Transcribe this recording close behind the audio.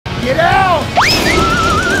Get out!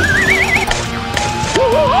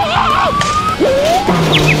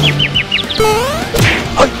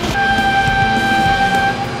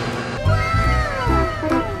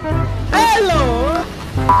 Hello!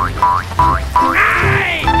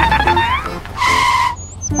 Hey!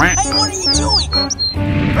 Hey, what are you doing?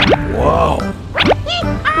 Whoa!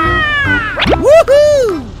 Woohoo!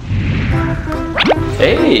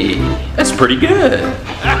 Hey, that's pretty good.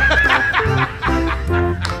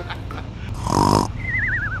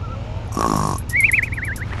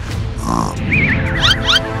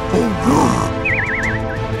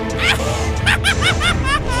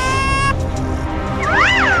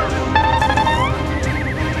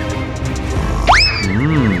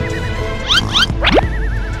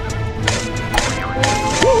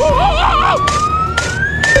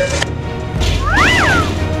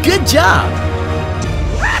 Good job!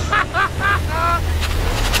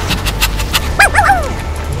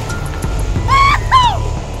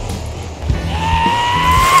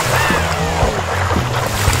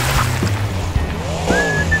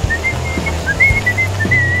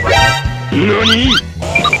 NANI?!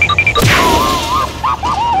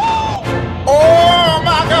 Oh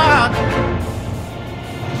my God!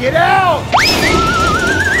 Get out!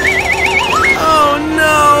 Oh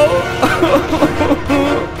no!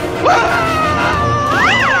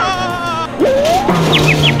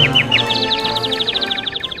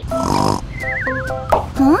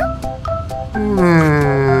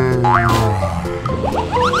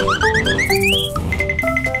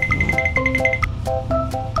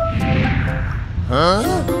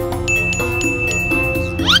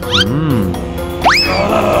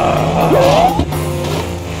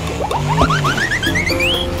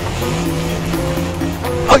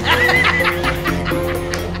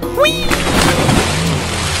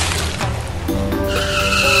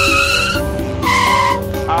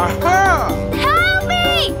 Help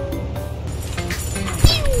me!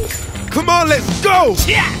 Come on, let's go!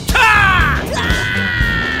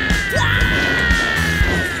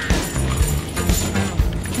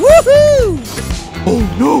 Woohoo! Oh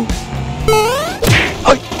no!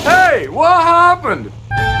 Hey, what happened?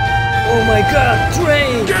 Oh my God,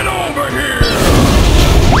 train! Get over here!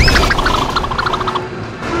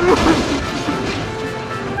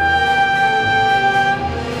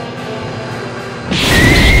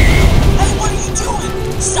 Hey, what are you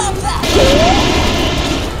doing? Stop that!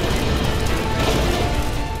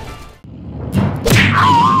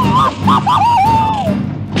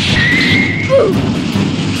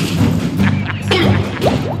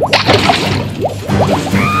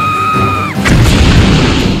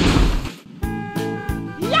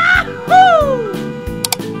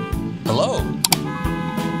 Hello.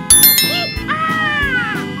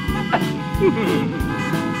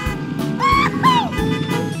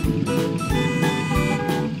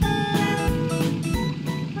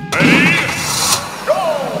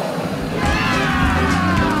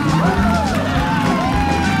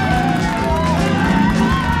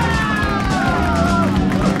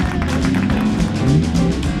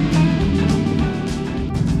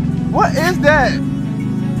 What is that?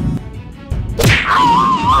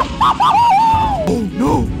 Oh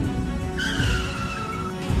no!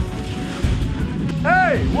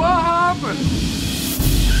 Hey, what happened?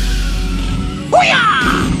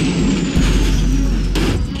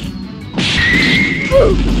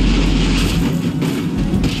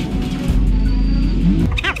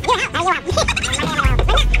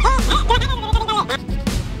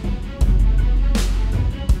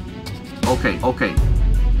 Okay.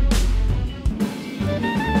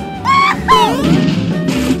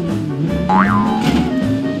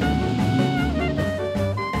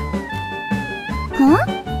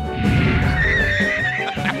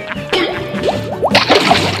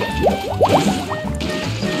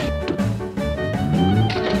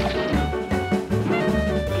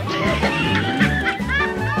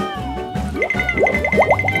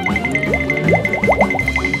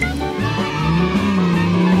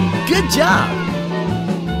 Good job!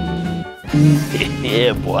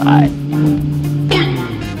 Yeah, boy.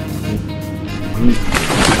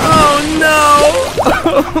 Oh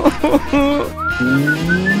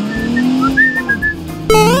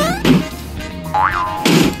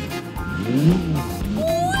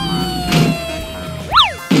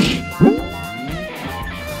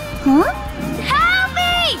Help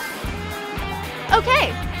me! Okay.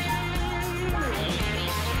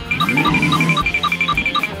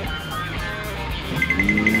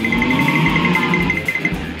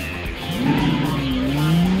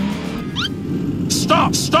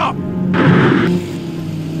 Stop!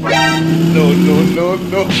 No.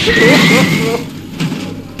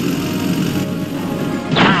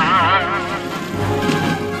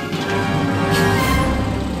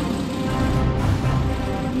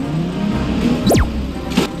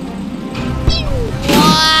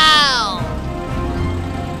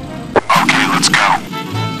 let's go.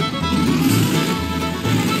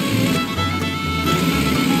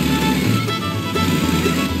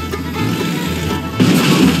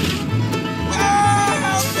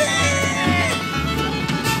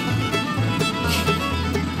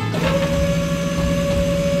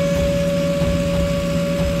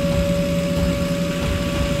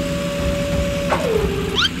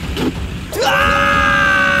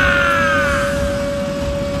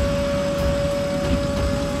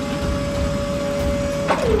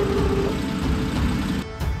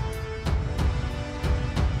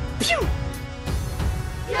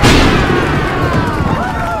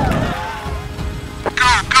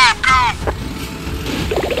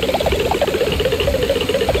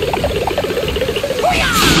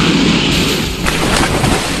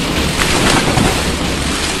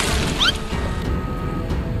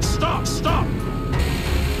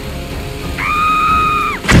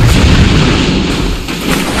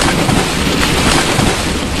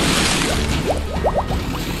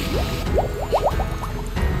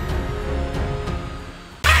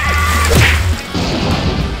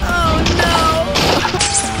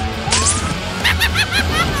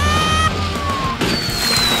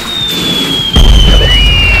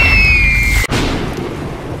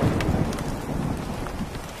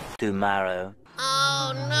 Tomorrow.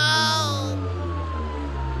 Oh no!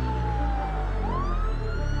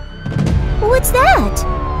 What's that?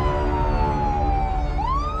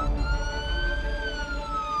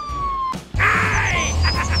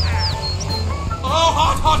 Oh,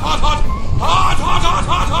 hot, hot, hot, hot! Hot, hot, hot,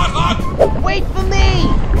 hot, hot, hot! Wait for me!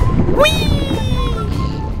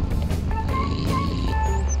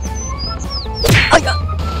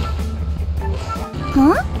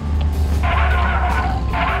 Huh?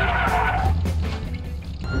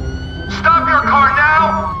 Stop your car now!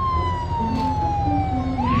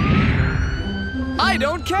 I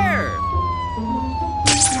don't care.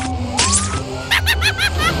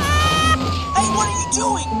 Hey, what are you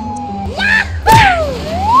doing?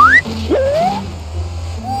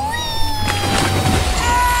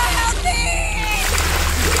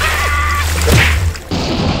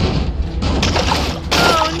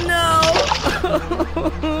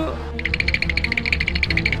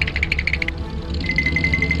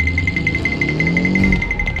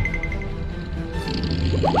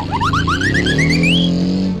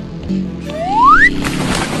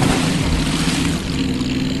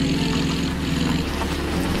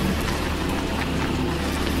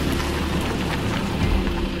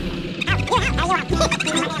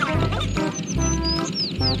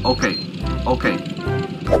 Okay, okay.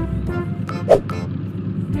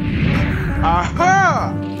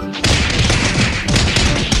 Aha!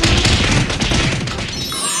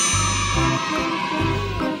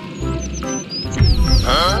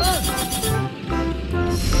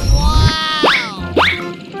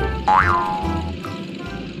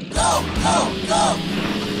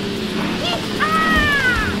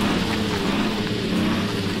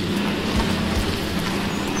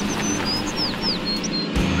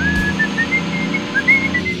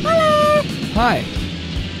 Hi.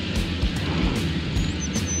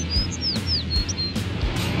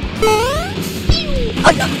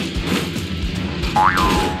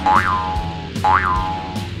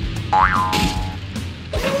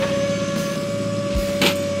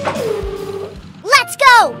 Let's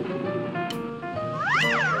go!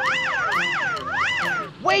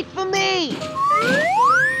 Wait for me!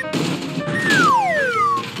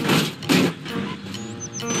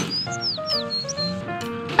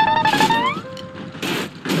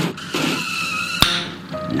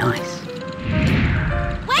 Nice.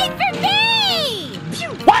 Wait for me!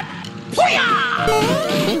 What?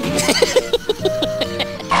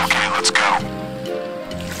 Okay, let's go.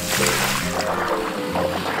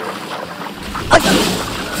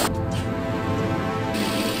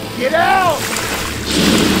 Get out!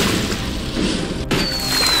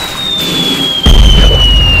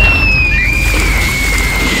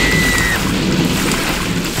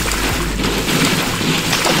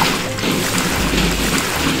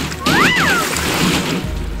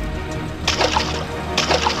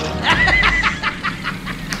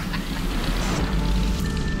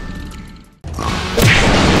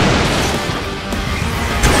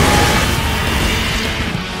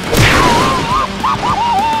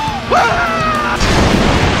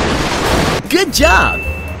 Good job!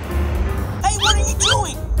 Hey, what are you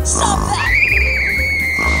doing? Stop that!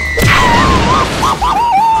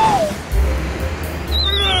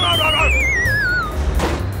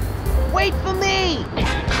 Wait for me!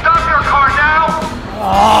 Stop your car now!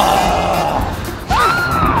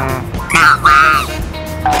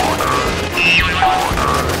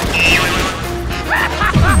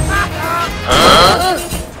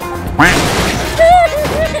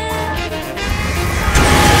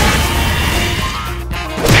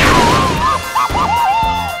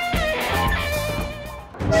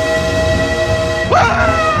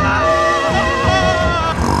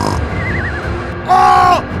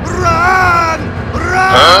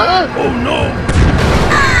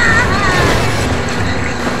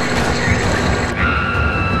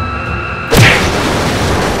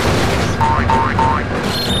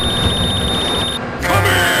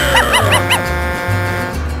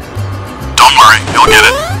 Oh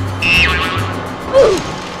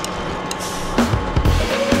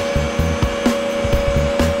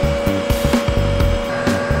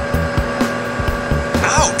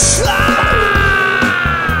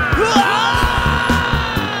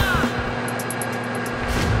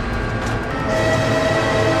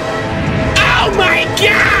my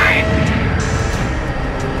God!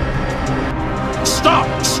 Stop!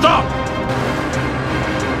 Stop!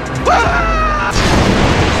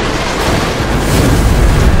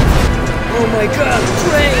 Oh my god,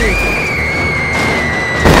 train!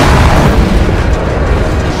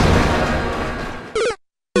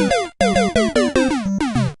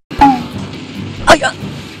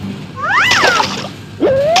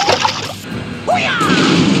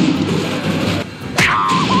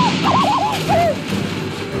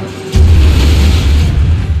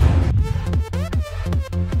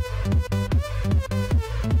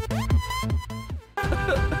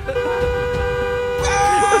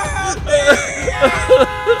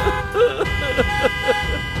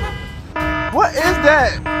 What is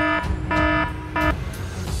that?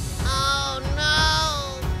 Oh no!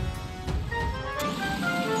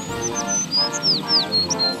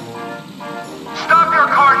 Stop your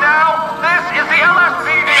car now! This is the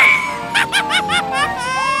LSPD!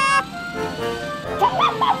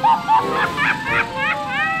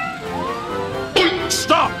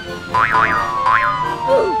 Stop!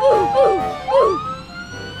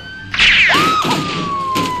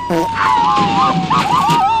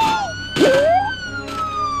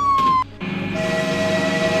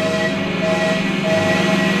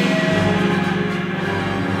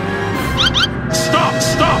 Stop!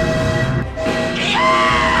 Stop!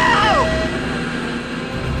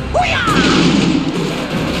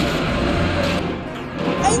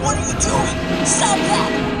 Hey, what are you doing? Stop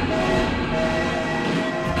that!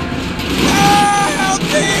 Help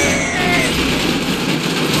me!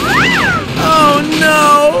 Oh no!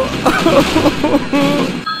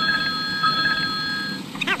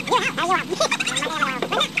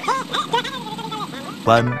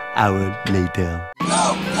 1 hour later. Go,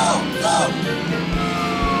 go, go!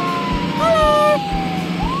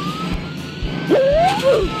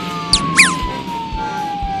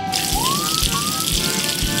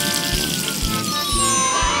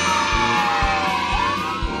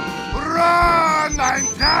 Run! I'm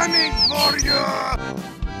coming for you!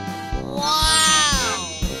 Wow!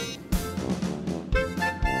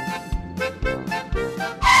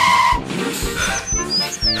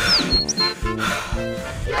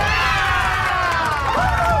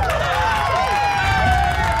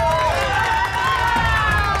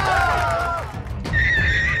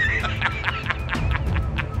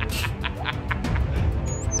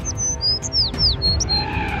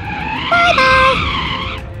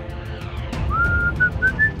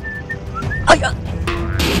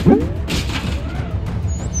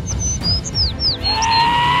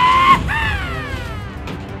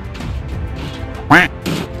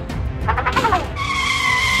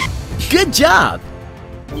 Good job!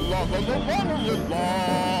 Go, go,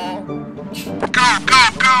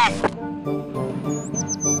 go!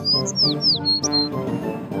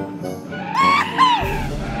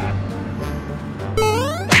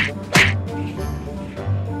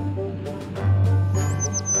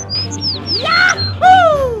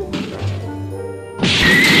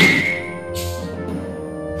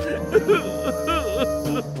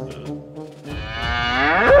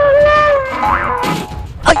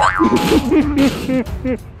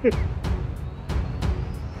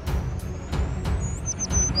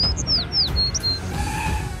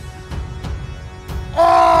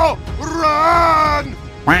 Oh, run!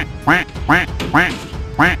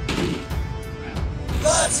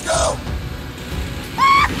 Let's go!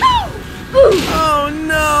 Oh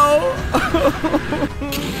no!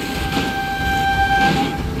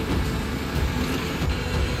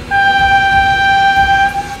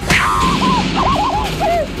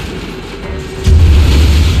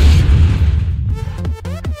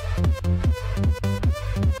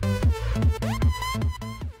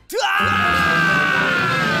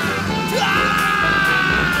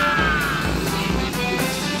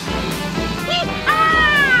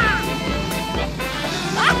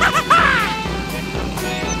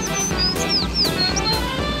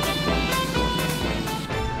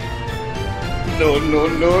 No, no,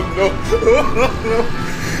 no, no.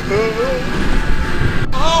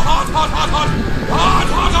 Oh, hot, hot, hot, hot! Hot,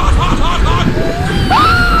 hot, hot, hot, hot, hot!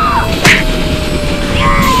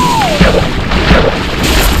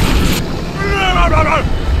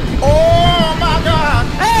 Oh my God!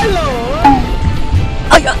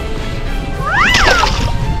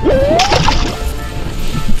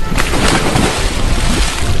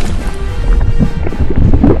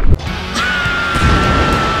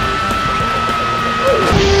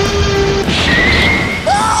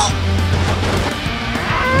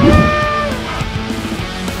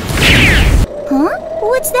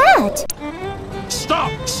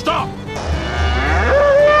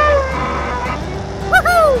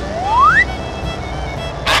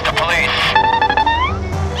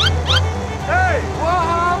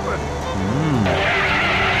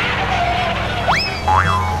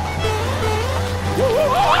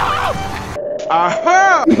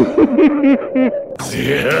 Aha!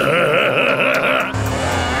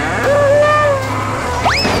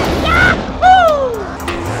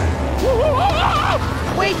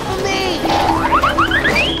 Wait for me!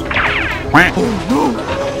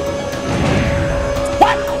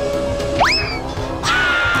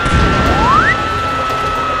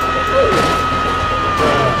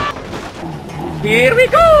 Here we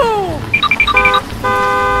go!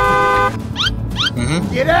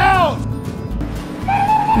 Get out!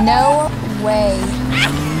 No way.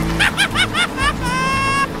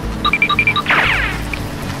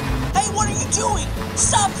 Hey, what are you doing?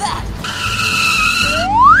 Stop that!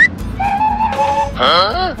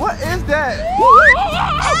 Huh? What is that?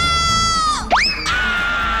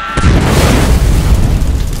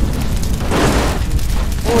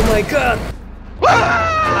 Oh my god!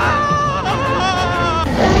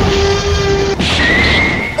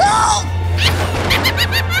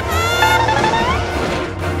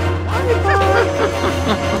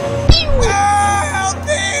 Help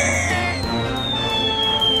me!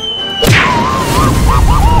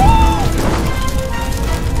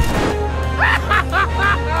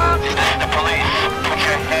 The police. Put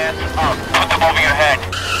your hands up. Put them over your head.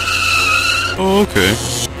 Oh, okay.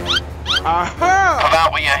 Aha! Come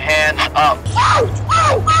out with your hands up.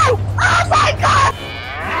 Oh my god!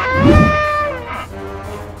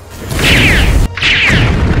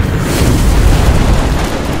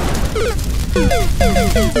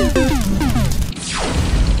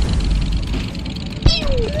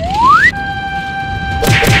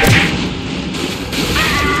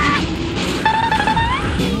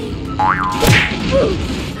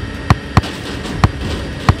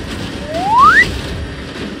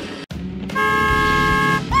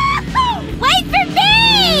 Wait for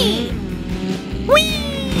me!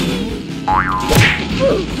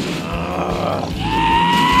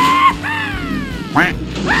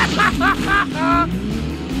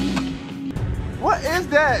 What is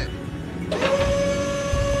that?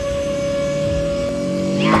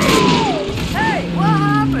 Hey, what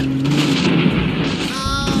happened?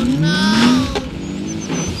 Oh no!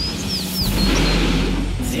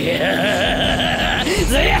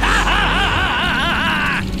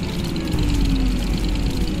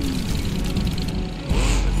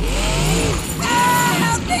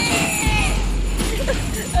 Help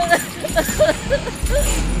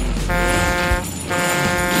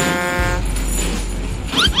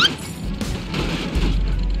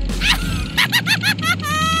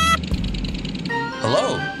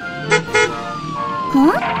Hello.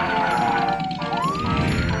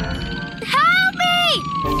 Help me!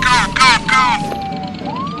 Oh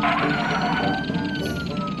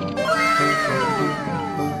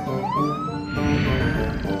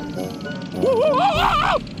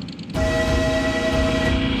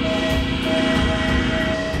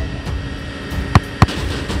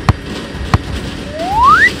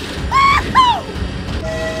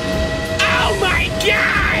my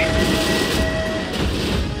god!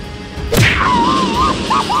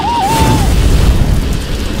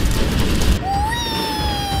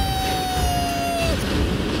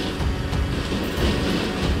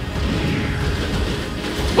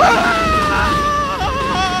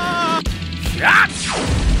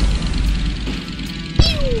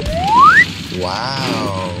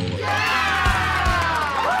 Wow.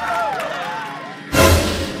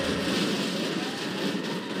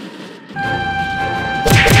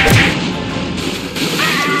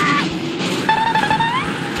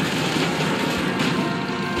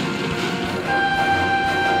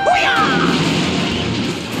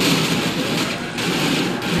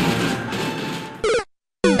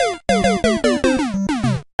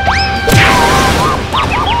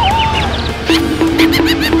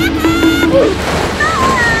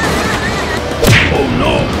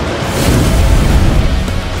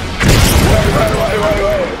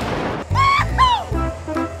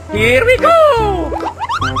 Here we go! Oh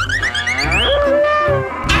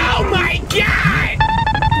my god!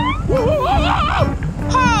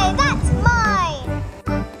 Hey, that's mine!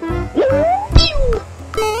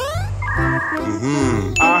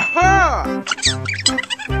 Aha!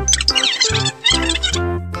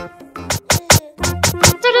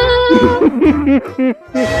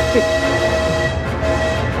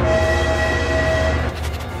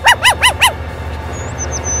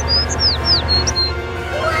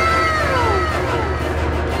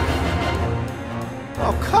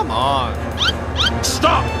 Oh, come on.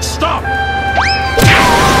 Stop! Stop!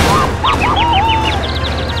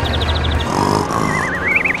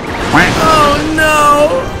 Oh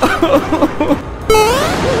no!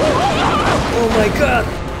 Oh my god!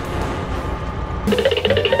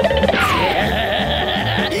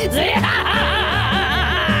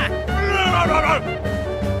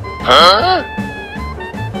 Huh?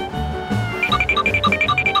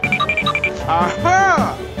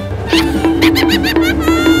 Aha!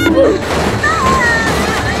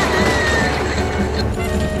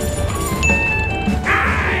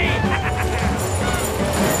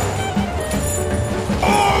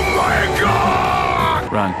 Oh my god!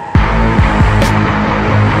 Run.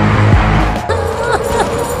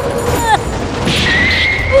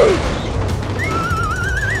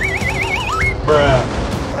 Bruh.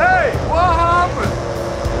 Hey, what happened?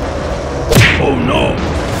 Oh no!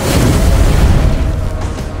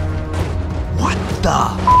 What the?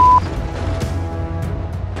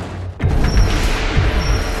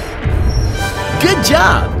 Good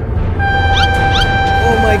job!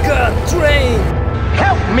 Oh my god, train!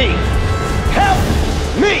 Help me! Help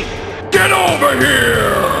me! Get over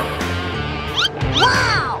here!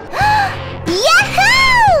 Wow!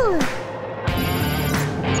 Yahoo!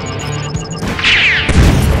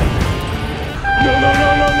 No, no, no,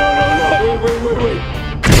 no, no, no, no! Wait. Wait.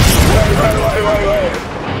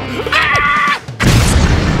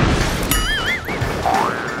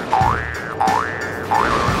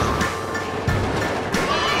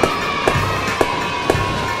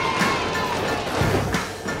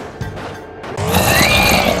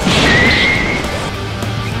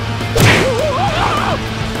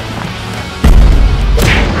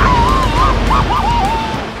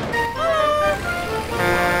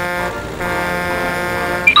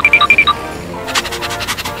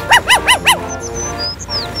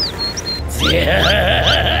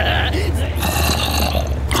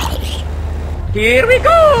 Here we go!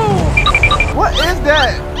 What is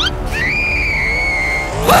that?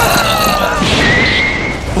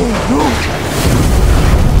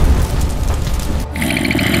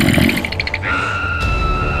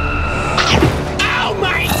 Oh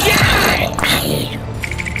my god!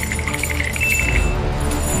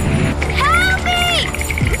 Help me!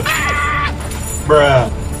 Bruh.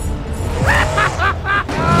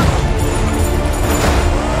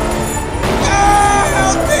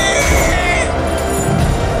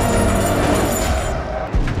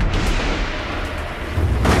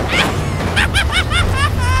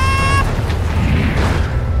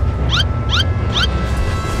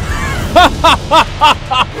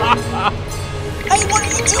 Hey, what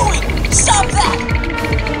are you doing? Stop that!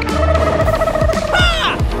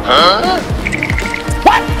 Huh?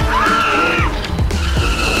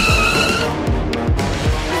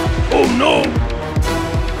 Oh no!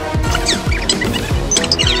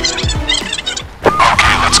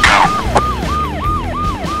 Okay, let's go.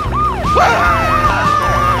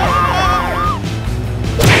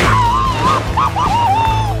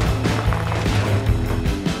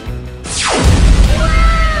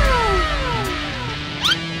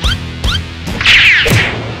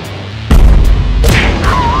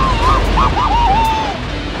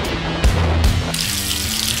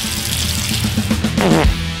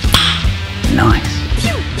 Nice.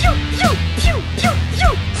 Pew, pew, pew, pew, pew,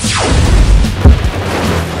 pew.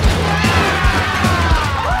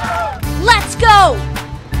 Let's go!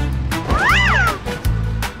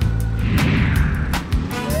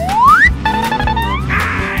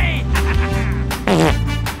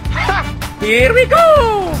 Here we go!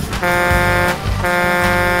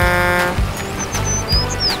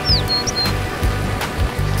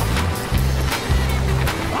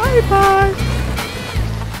 Bye-bye!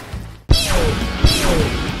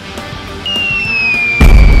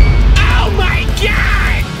 Oh my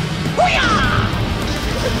god!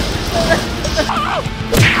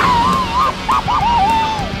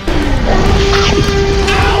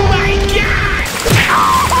 Oh my god!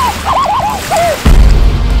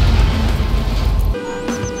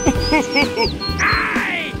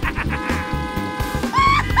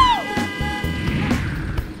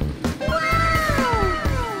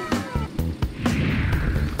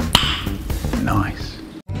 Nice.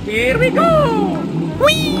 Here we go!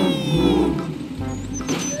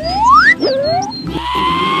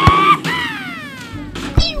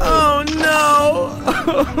 Oh no!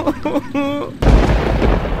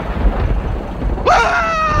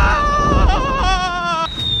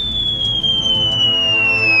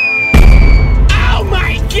 Oh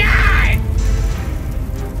my god!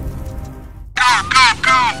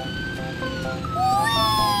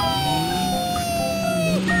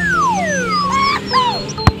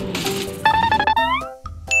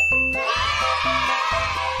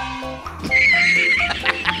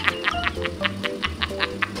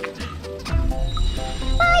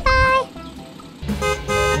 Bye-bye!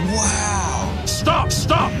 Wow! Stop!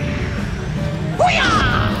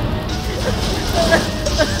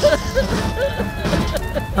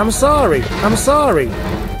 I'm sorry.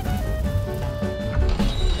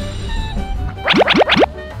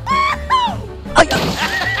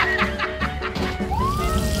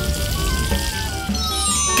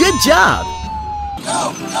 job!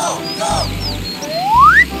 Go, go, go!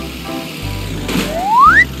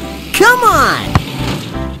 Come on!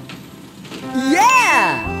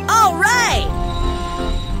 Yeah! All right!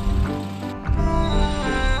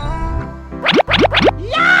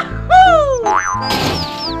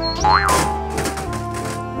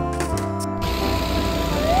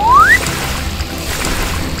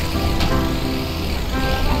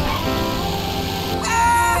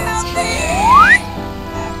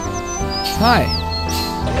 Hi.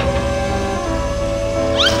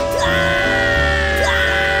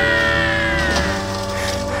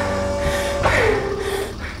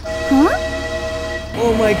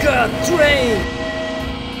 Oh my god, train!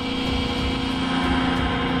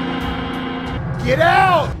 Get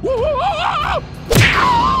out!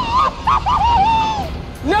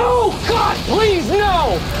 No! God, please,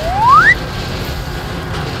 no!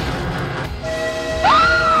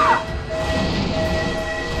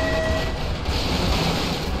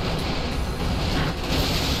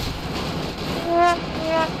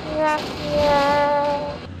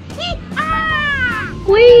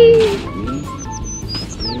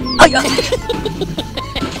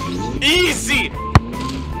 Easy!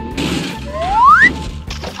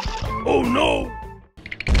 Oh no!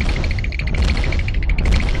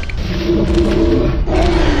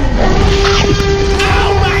 Oh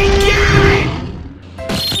my god!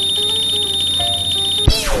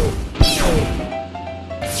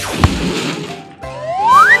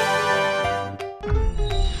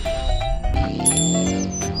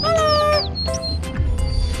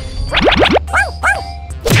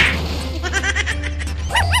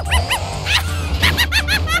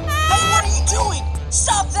 Hey, what are you doing?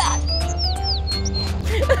 Stop that!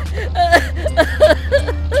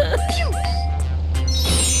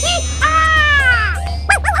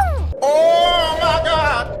 Oh my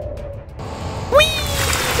god!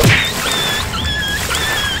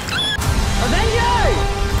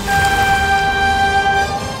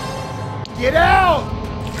 Get out!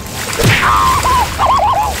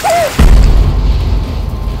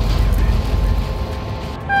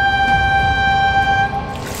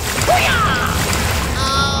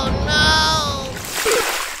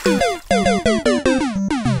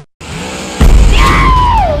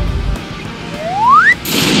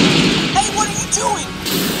 Hey, what are you doing?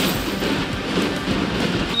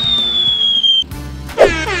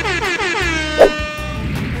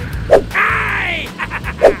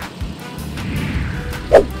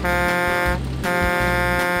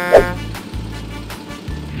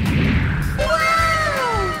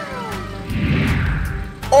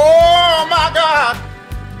 Oh my god!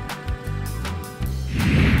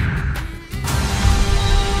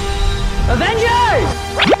 Avengers!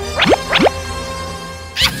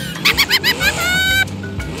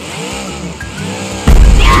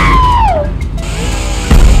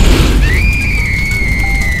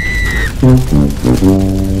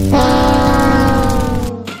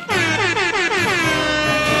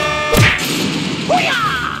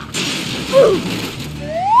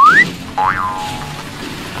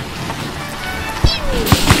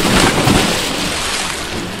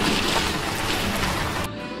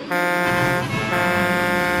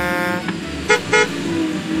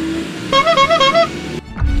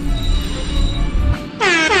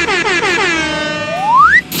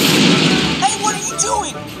 Hey, what are you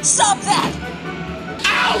doing? Stop that!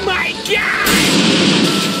 Oh my god!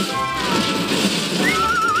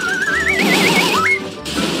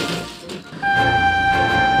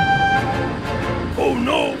 Oh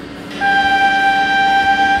no!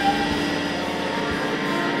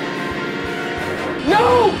 No!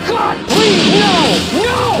 God, please, no!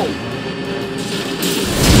 No!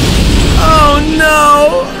 Oh no!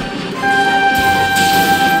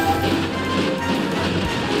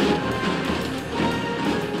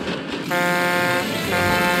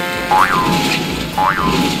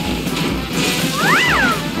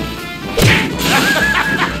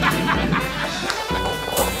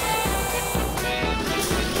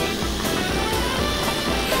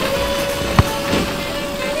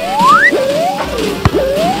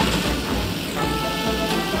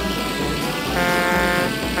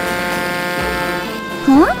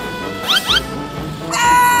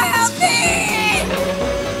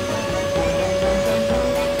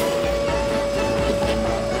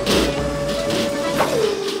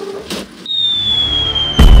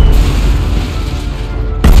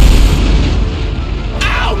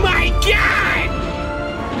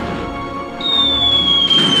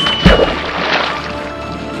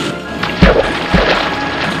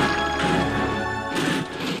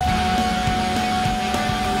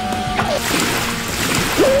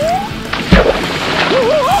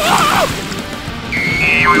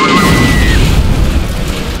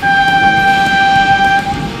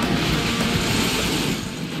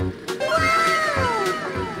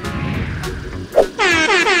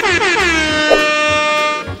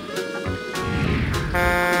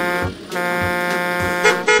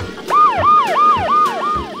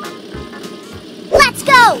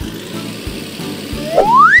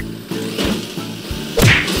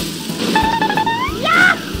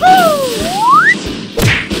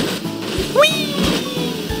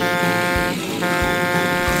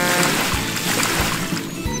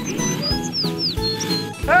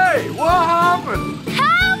 Hey, what happened?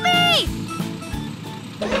 Help me!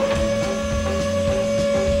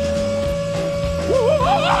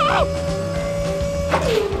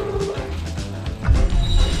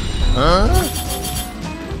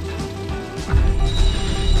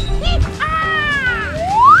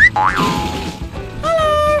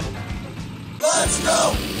 Let's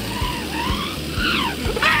go!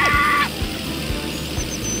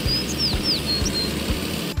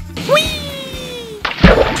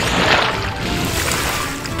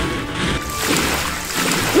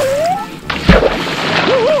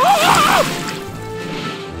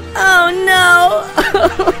 Oh no!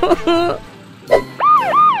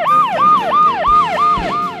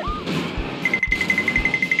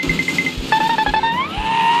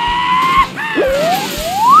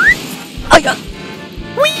 I got.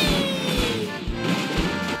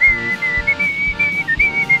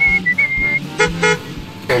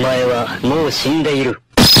 お前はもう死んでいる。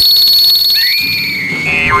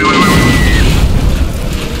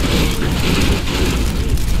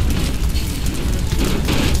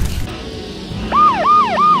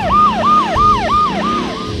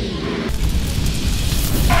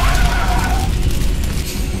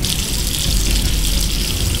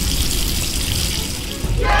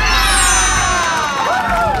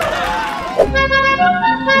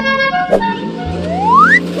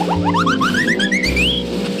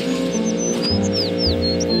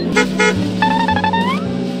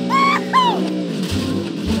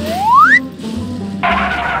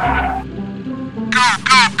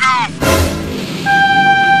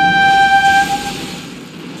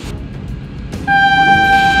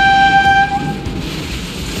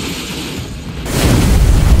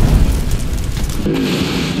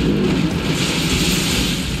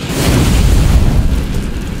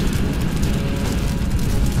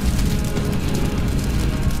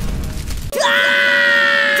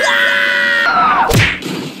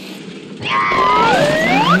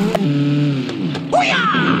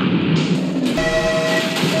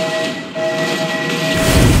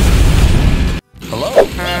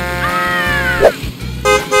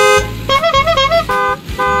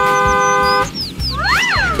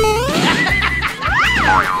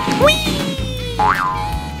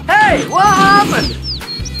Hey, what happened?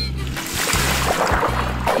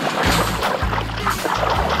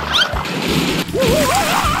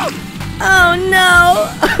 Oh no!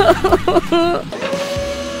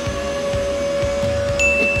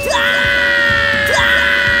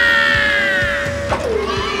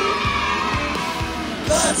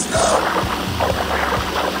 Let's go!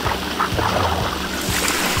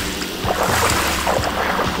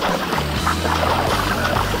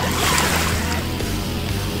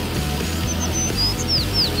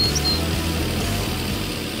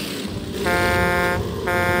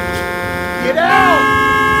 Get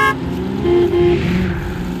out!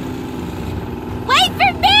 Wait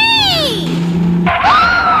for me!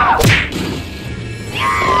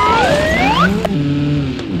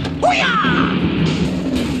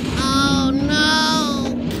 Oh no!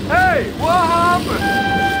 Hey, what happened?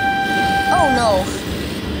 Oh no!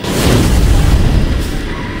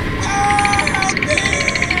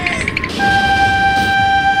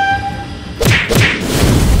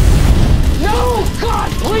 No! God,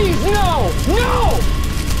 please, no! No!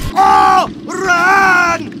 Oh!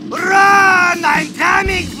 Run! Run! I'm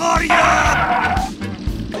coming for you!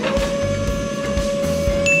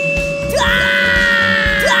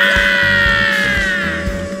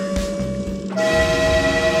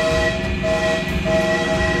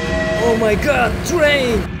 Oh my god,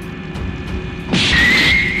 train!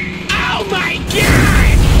 Oh my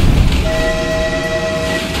god!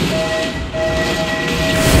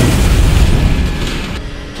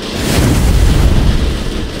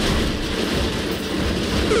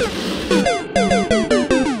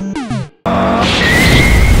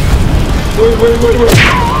 Wait.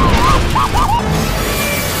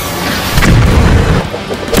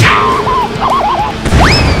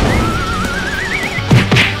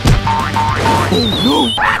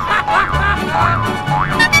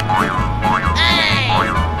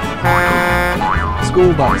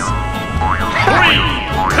 School bus. 3,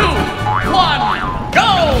 2, 1,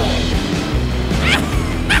 go!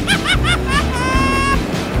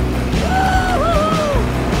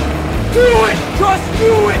 Do it! Just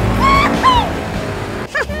do it!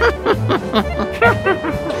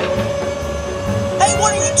 Hey, what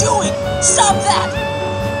are you doing? Stop that!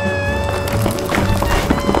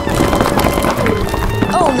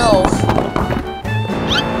 Oh no!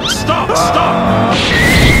 Stop! Stop!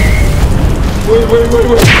 Wait.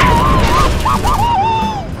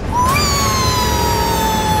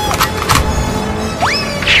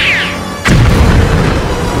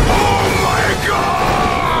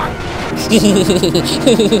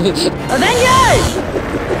 Avengers!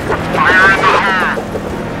 Fire in the hole!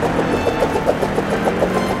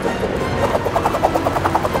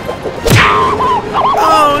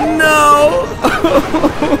 Oh no!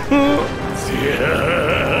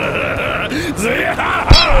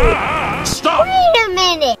 Stop! Wait a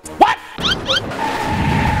minute. What?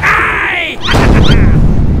 Aye!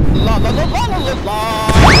 La la la la la la.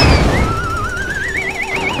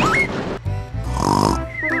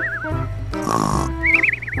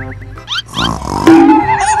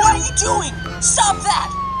 Hey, what are you doing? Stop that!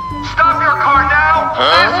 Stop your car now!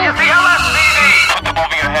 This is the LSPD!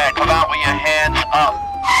 Over your head. Come out with your hands up.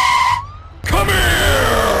 Come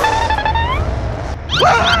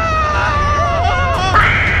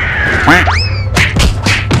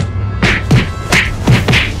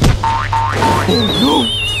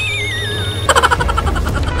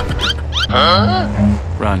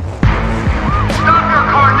Run. Stop your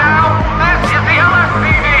car now! This is the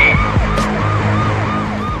LSPD!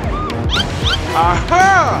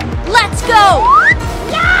 Let's go.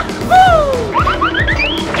 Yahoo!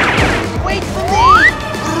 Wait for me!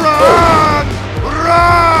 Run!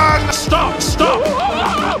 Run! Stop! Stop!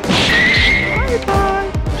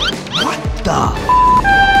 What the?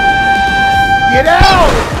 Get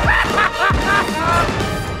out!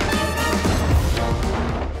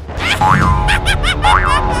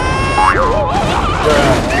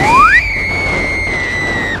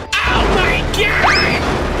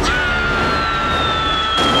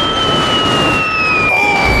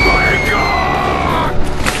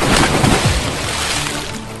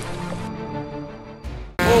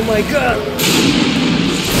 Oh my god!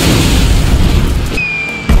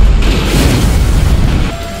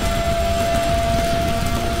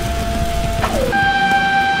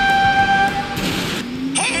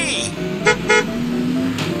 Hey!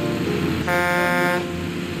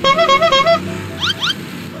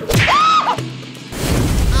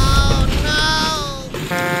 Oh no.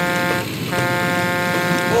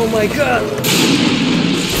 Oh my god!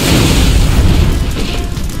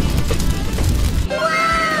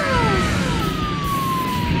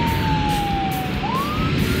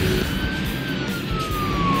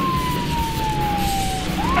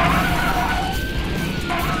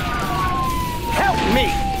 Help me!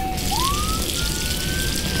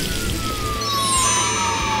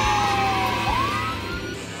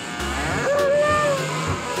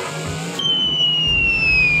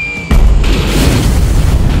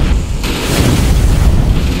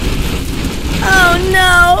 Oh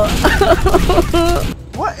no!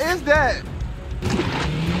 What is that?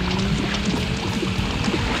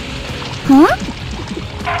 Huh?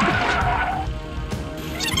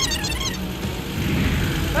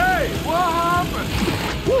 Hey, what happened?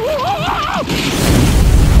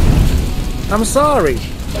 I'm sorry.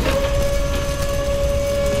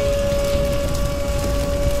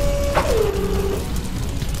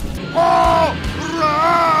 Oh,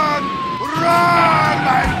 run! Run!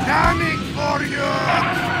 I'm coming for you!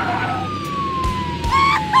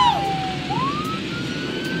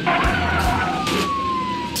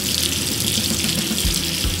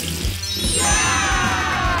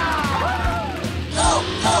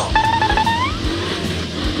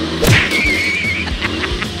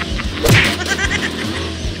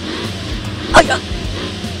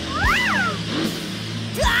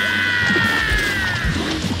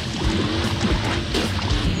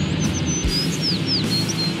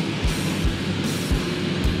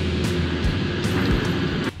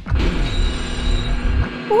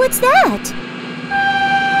 What's that?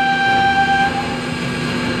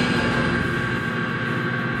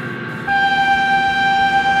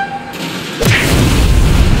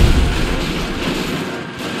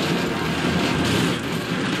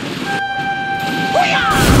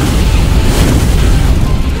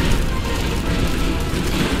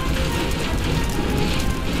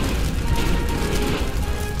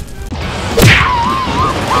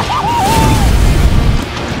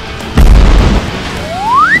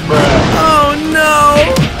 Oh no!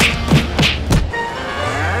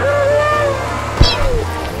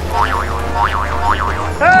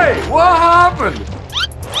 Hey, what happened?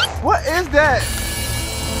 What is that?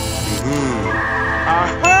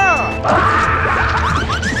 Aha!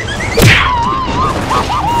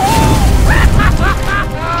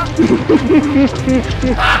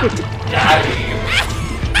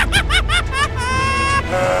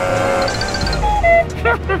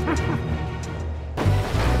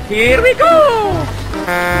 Here we go!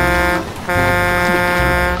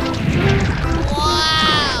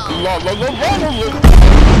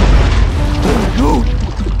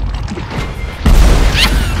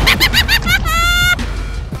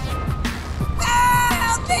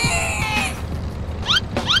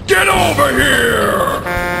 Get over here!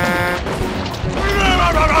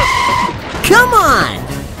 Come on!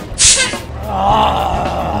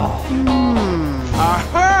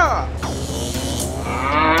 Aha!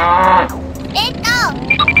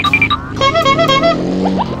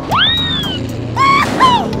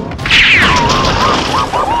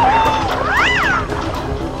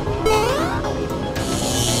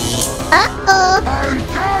 Uh-oh. I'm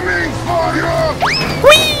coming for you!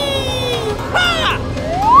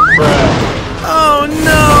 Oh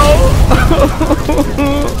no!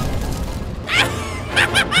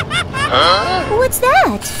 What's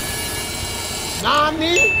that?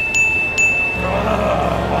 Nani?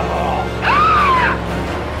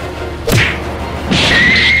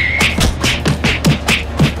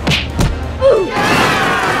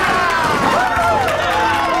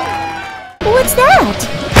 What's that?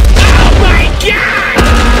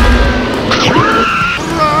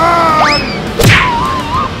 Run!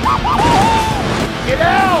 Get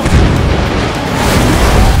out!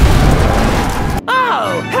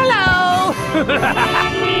 Oh, hello!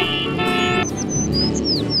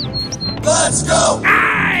 Let's go!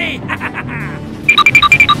 Aye!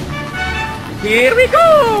 Here we go!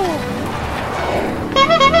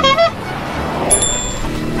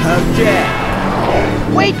 Okay.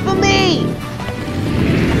 Wait for me!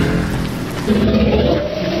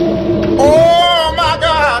 Oh my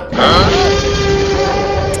God!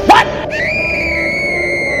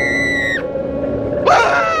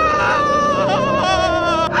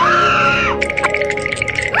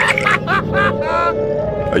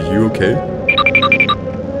 Are you okay?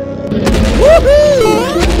 Woohoo!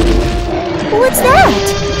 What's that?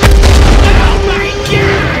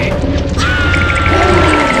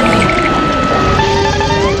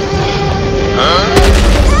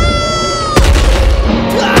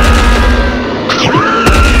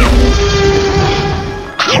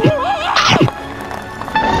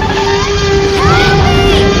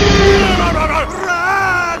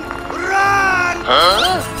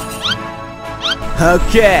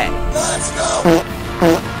 Okay. Let's go!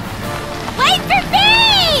 Wait for me!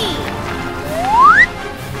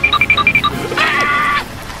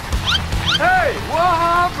 Hey, what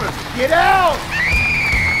happened? Get out!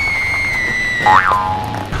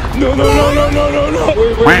 No!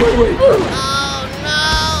 Wait! Oh no!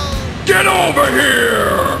 Get over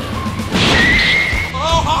here!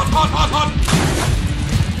 Oh, hot!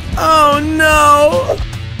 Oh no!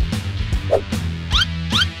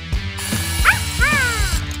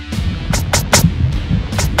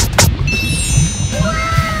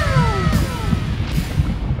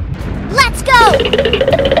 Let's go!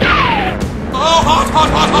 Oh, hot!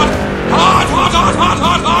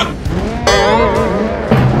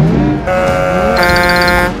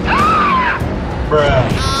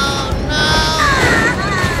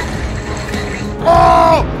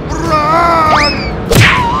 Oh, run!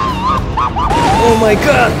 Oh my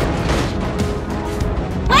god!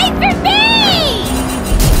 Wait for me!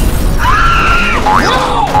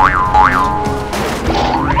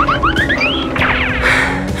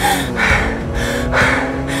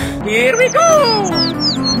 Here we go!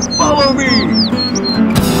 Follow me!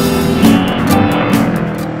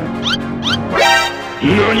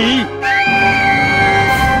 NANI?!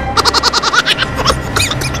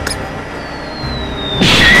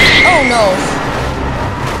 Oh no!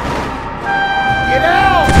 Get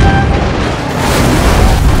out!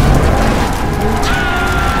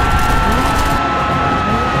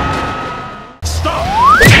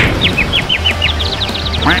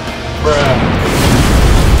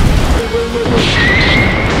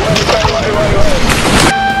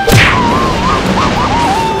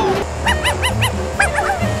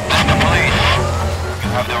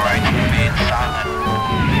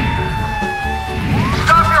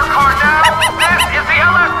 Stop your car now! This is the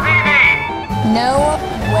LSPD! No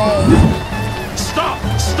way. Stop!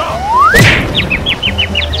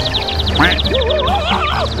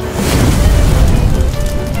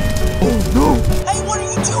 Hey, what are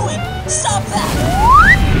you doing? Stop that!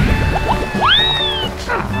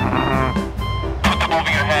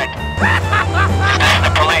 Over your head. This is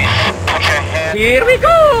the police. Put your hands. Here we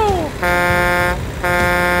go!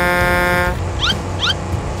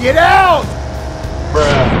 Get out!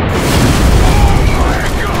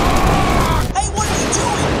 Hey, what are you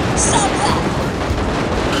doing? Stop that!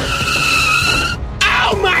 Ow!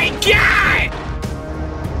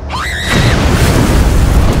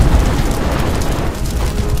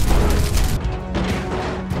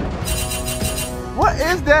 What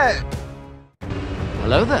is that?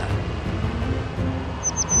 Hello there.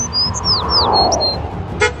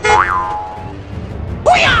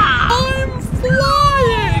 I'm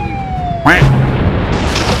flying!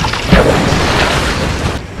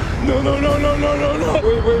 No, no, no, no, no, no, no.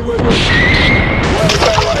 Wait.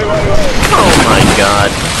 Oh my god.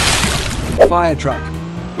 Fire truck.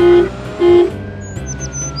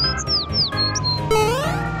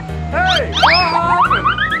 Hey, what happened?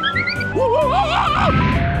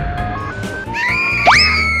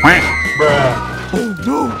 Bruh. Oh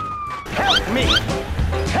no! Help me!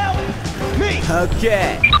 Help me!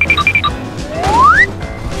 Okay.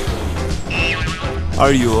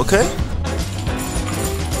 Are you okay?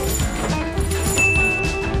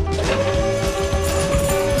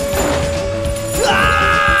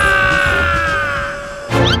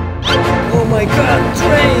 Oh my god,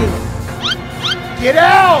 train! Get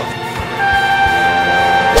out!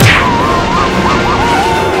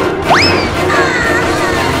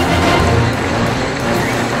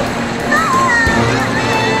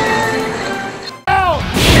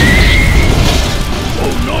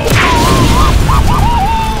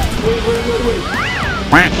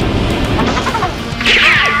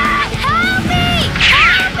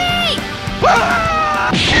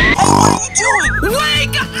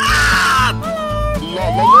 Wake up!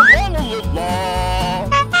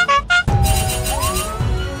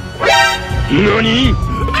 NANI?!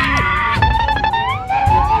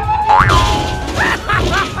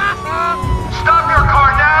 Stop your car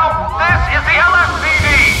now! This is the LSPD!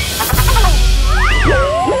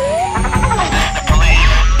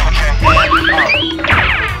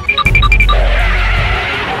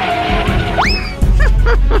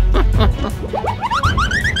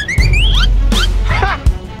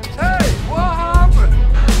 Hey, what happened?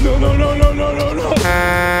 No, no, no, no, no, no, no.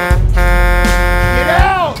 Get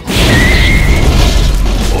out!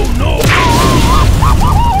 Oh no.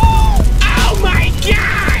 Oh my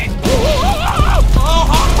god! Oh,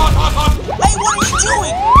 hot! Hey, what are you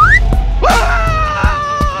doing?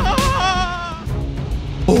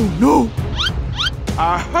 Oh no!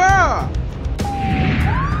 Aha!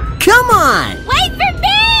 Come on! Wait for me!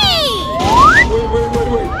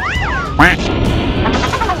 Wait.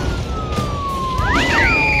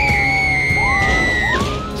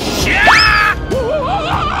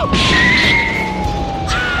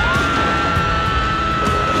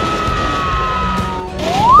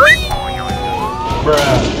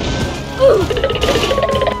 Bruh.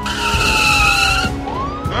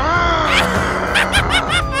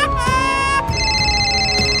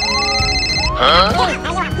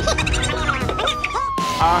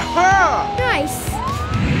 Aha! Nice.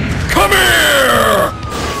 Come here!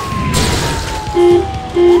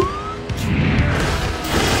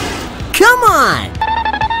 Come on!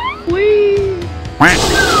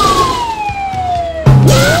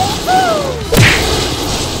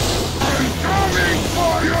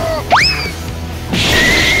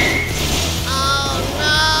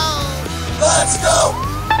 Let's go!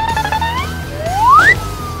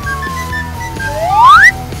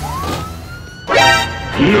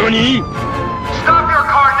 NANI?! Stop your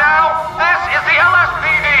car now! This is the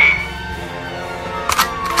LSPD!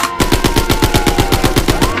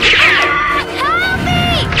 Help me!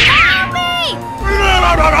 Help me!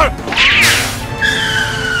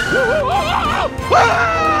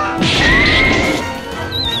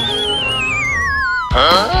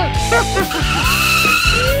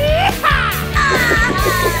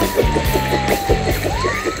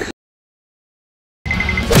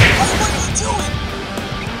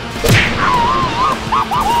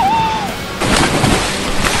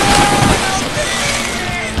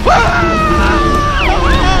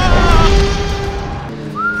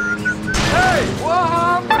 Hey, what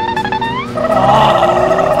happened?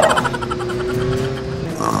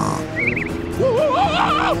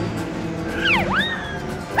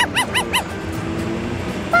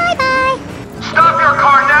 Bye-bye. Stop your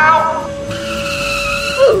car now!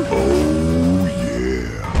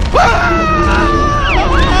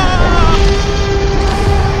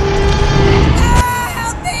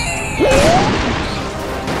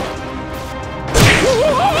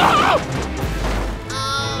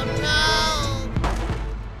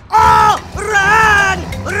 Oh, run!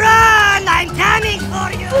 Run! I'm coming for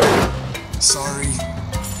you! Sorry.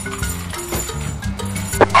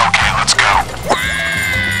 Okay, let's go.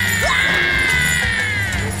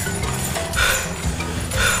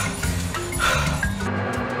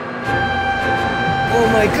 Oh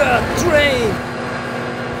my god, train!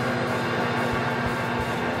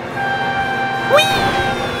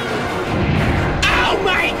 Oh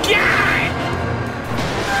my god!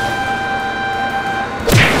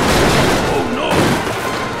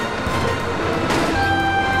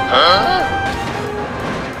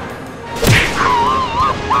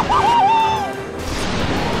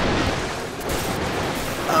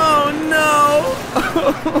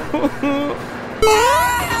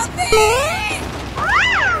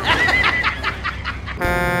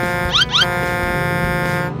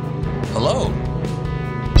 Hello.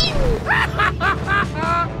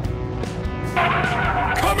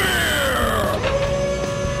 Come here!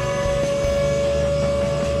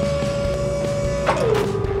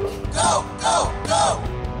 Go, go, go!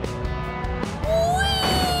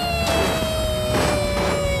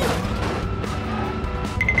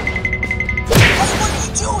 Hey, what are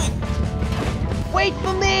you doing? Wait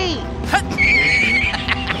for me!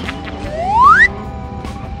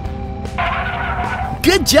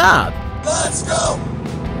 Good job! Let's go!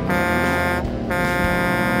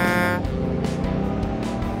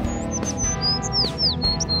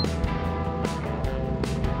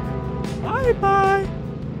 Bye-bye!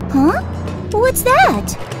 Huh? What's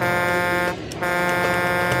that?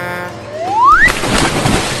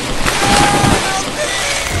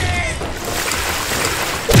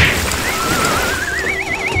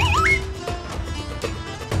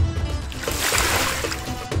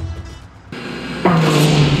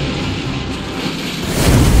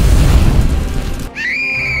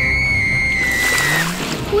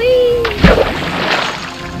 Whee!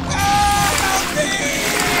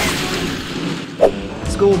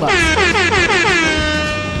 School bus.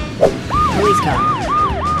 Police car.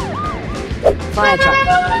 Fire truck.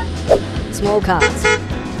 Small cars.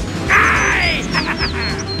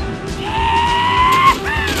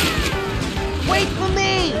 Wait for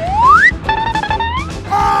me!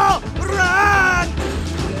 Oh, run!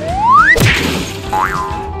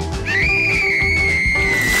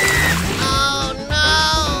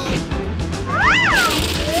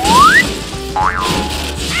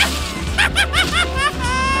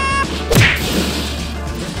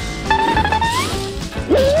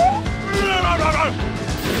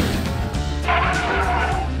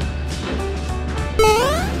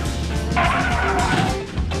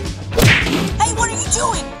 Hey, what are you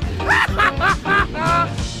doing?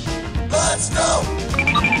 Let's go!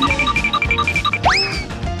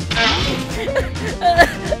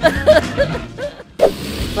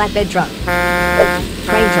 Flatbed truck.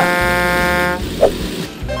 Train truck.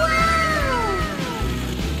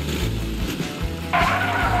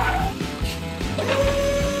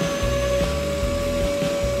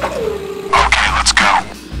 Okay, let's go.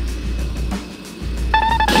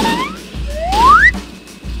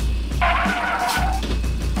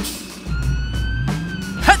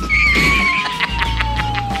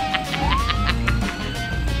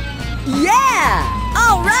 Yeah!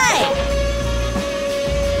 All right!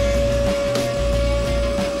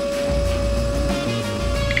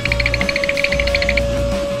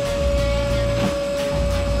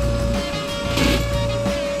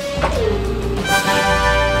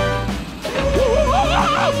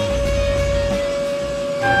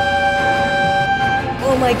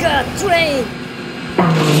 Oh my god, train!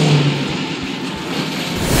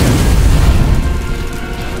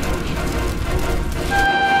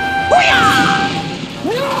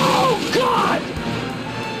 No! God!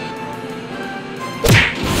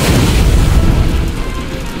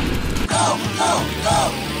 Go, go, go!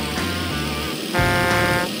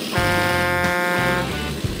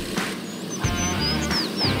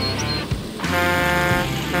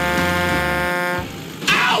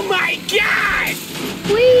 Oh my God!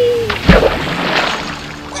 Whee!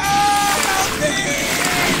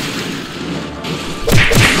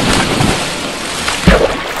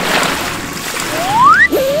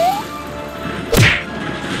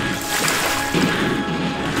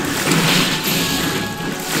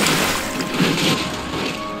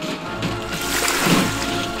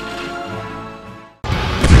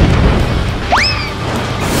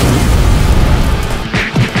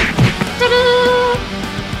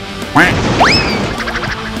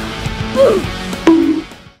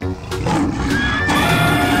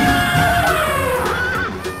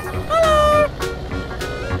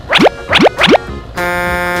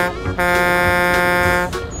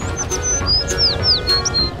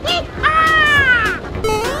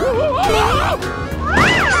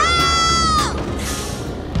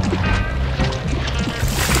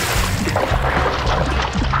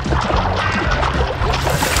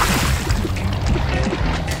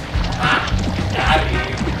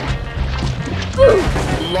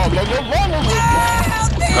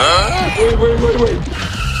 Wait.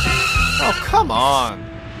 Oh, come on.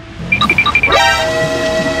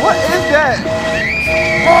 What is that?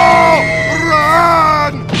 Oh,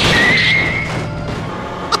 run!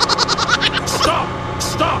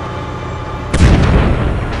 Stop!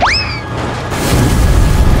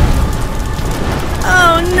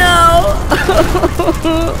 Oh no!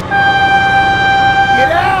 Get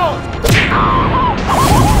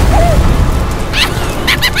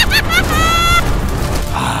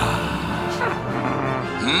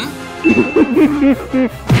What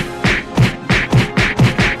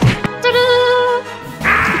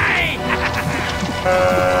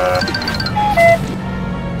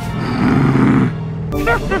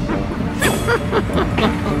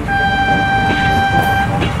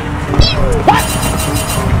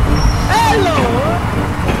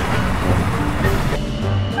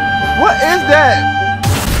is that?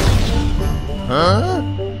 Huh?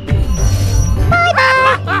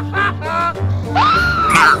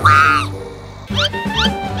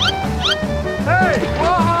 Hey,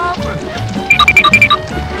 what happened?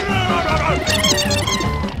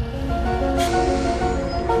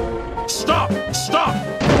 Stop! Stop!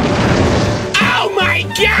 Oh my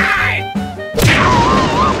God!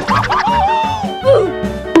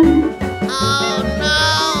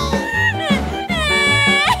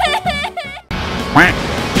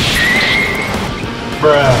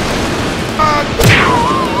 Bruh.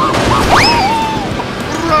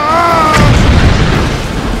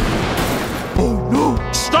 Oh no!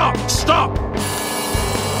 Stop! Stop!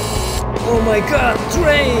 Oh my God,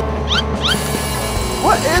 train!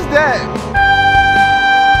 What is that?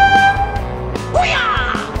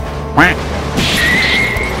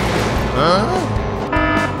 Huh?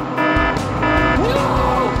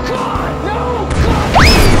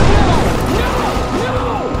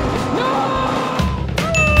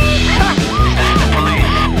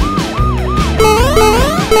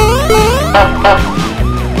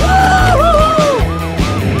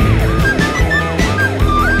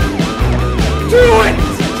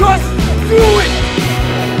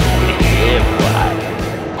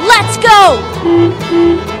 Let's go!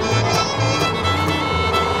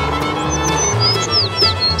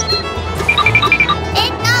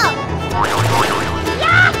 Enough!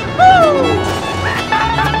 Yahoo!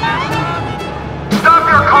 Stop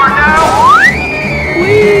your car now!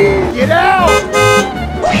 Get out!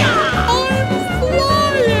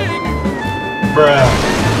 Bruh.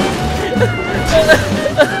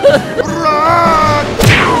 Run!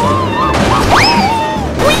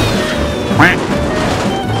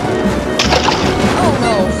 Oh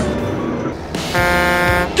no!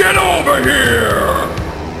 Get over here!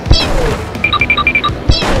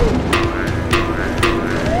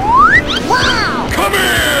 Wow! Come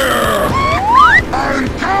here! I'm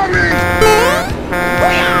coming!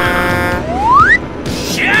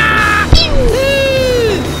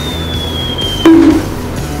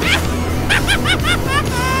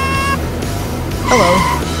 Hello.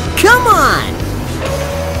 Come on!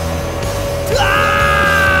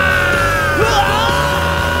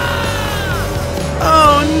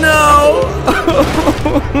 Oh no!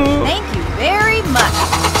 Thank you very much.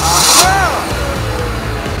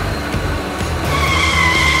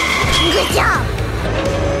 Good job.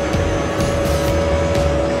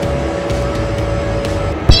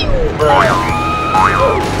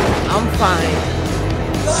 I'm fine.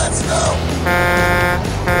 Let's go!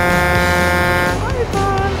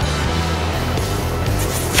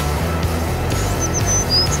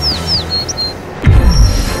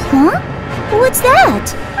 Huh? What's that?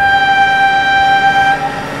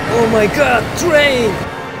 Oh my God, train!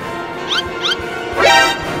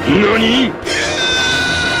 NANI?!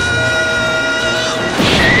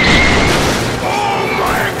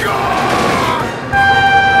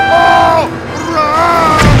 Oh!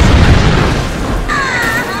 Run!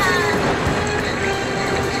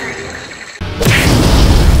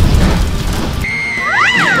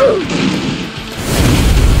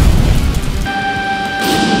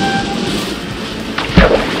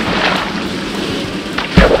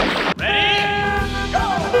 Ready? Go!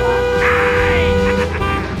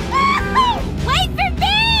 Wait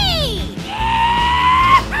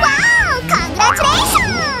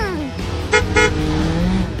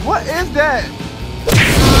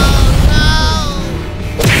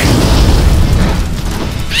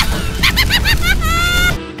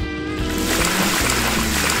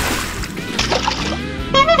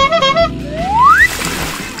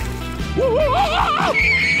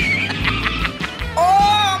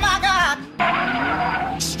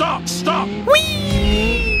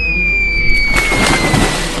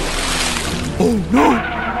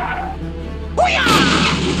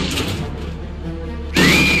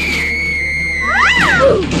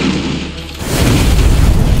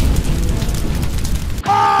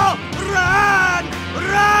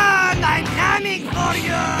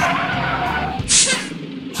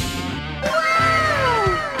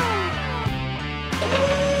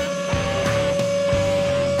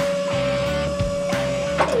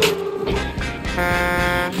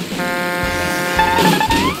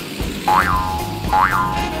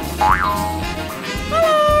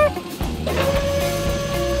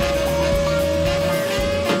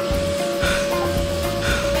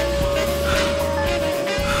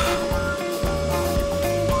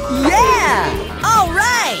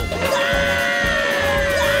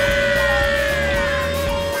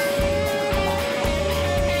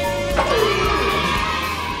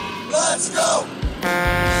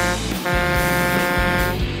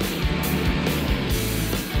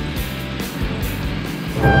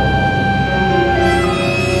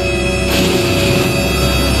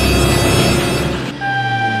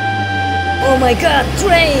my god,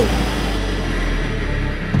 train!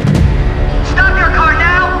 Stop your car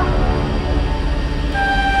now!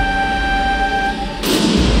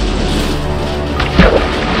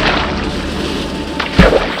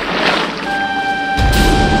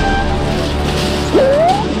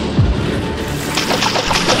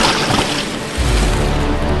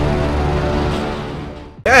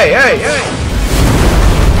 Hey, hey, hey!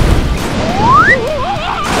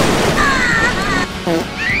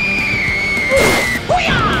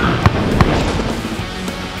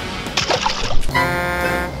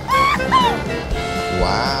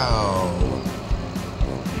 Wow.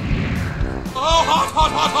 Oh, hot,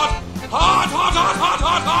 hot, hot, hot! Hot, hot, hot, hot,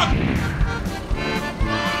 hot, hot!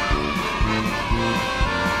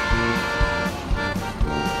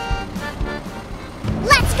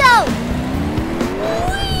 Let's go!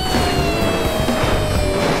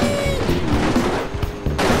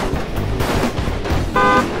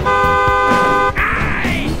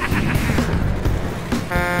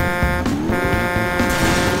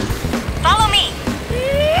 Follow me!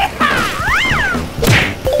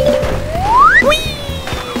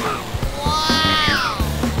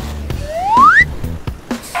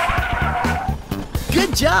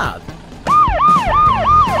 Good job!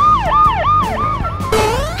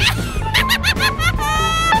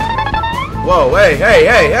 Whoa, hey, hey,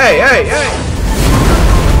 hey, hey, hey, hey!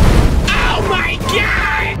 Oh my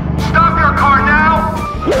god! Stop your car now!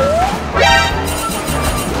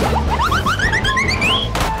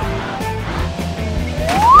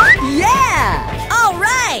 Yeah! All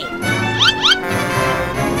right!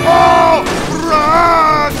 Oh,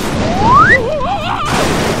 run!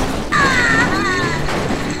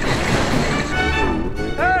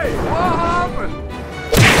 Hey, what happened?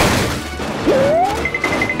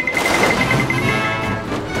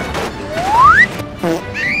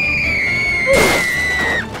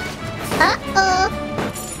 Uh-oh.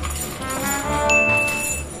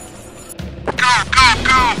 Go, go,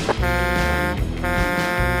 go!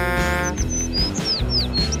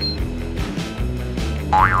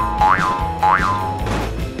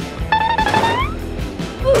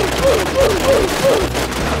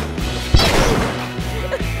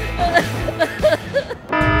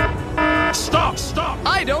 Stop! Stop!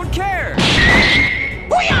 I don't care!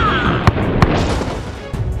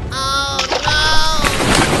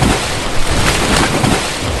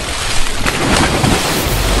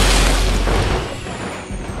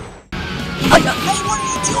 Hey, what are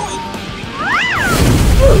you doing?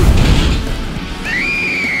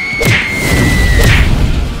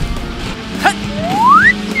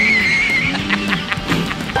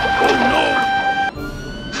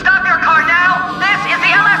 Stop your car now! This is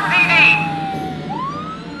the LSPD!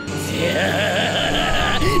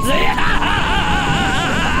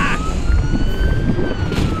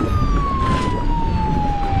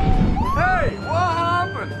 Hey, what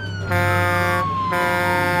happened?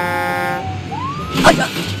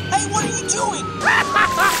 Hey, what are you doing?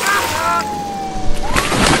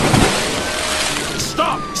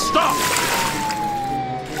 Stop! Stop!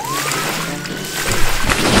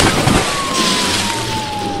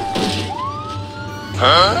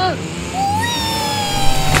 Huh?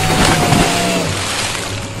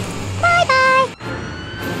 Bye-bye.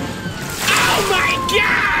 Oh my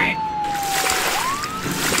god!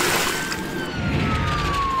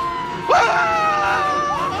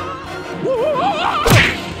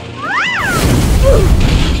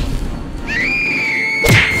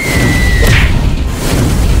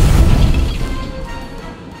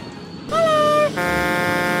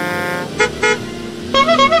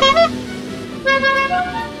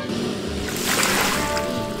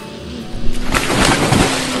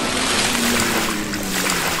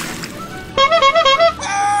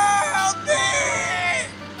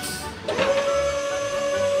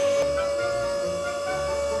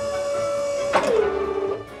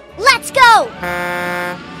 Let's go!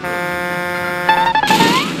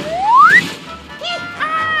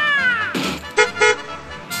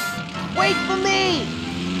 Wait for me!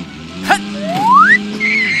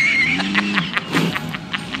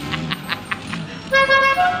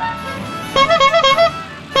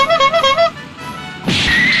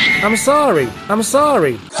 I'm sorry. I'm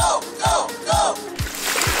sorry. Go! Go! Go!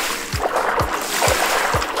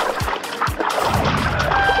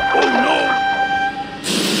 Oh no!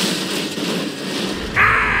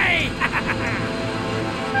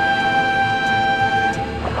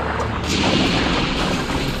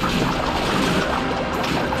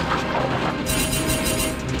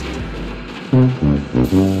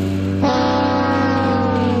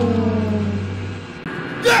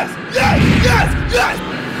 Yes! Yes! Yes! Yes!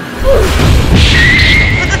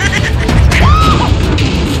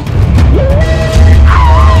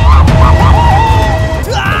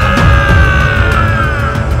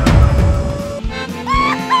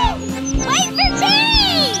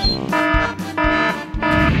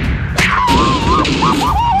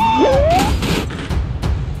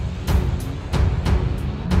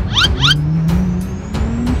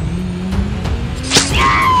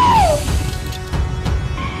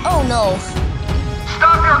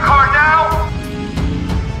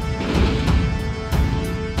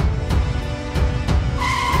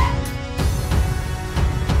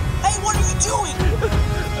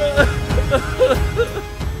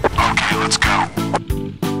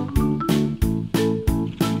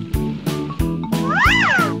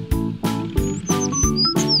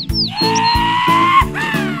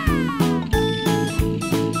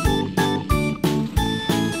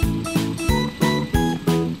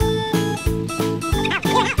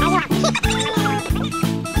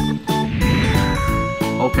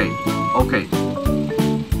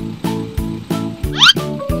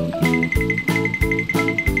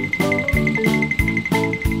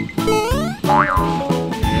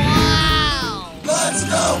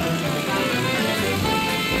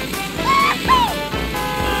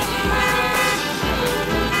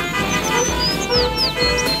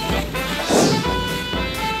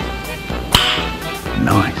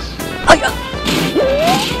 Nice.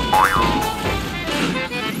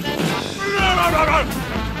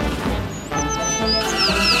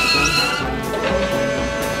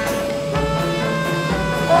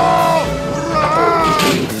 Oh, run!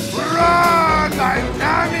 Run! I'm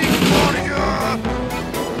coming for you!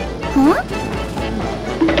 Huh?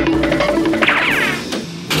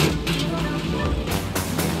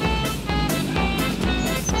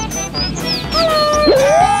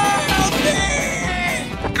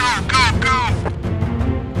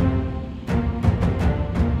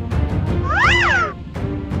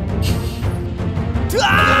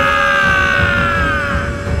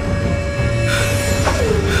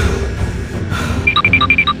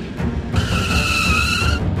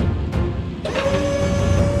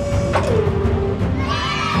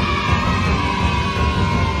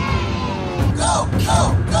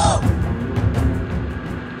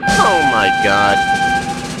 Oh my god.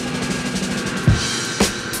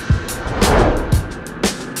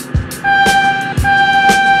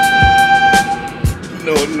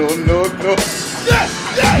 No, no, no, no. Yes!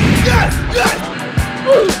 Yes! Yes! Yes!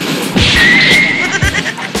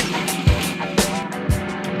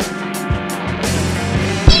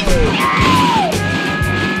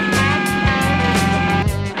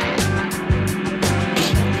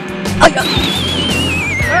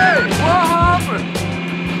 Hey, what happened?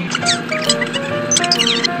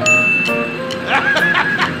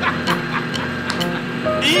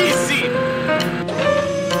 Easy!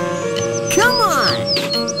 Come on!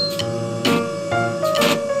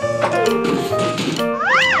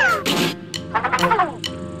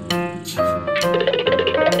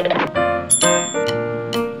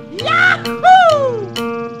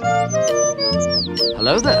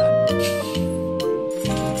 Hello there.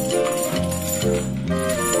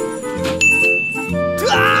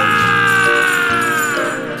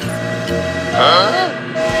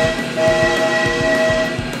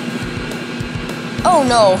 Oh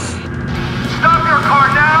no. Stop your car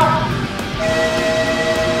now!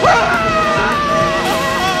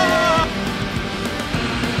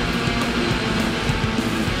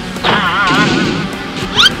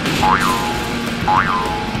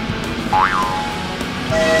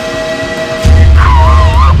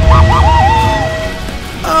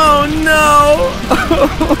 Oh no!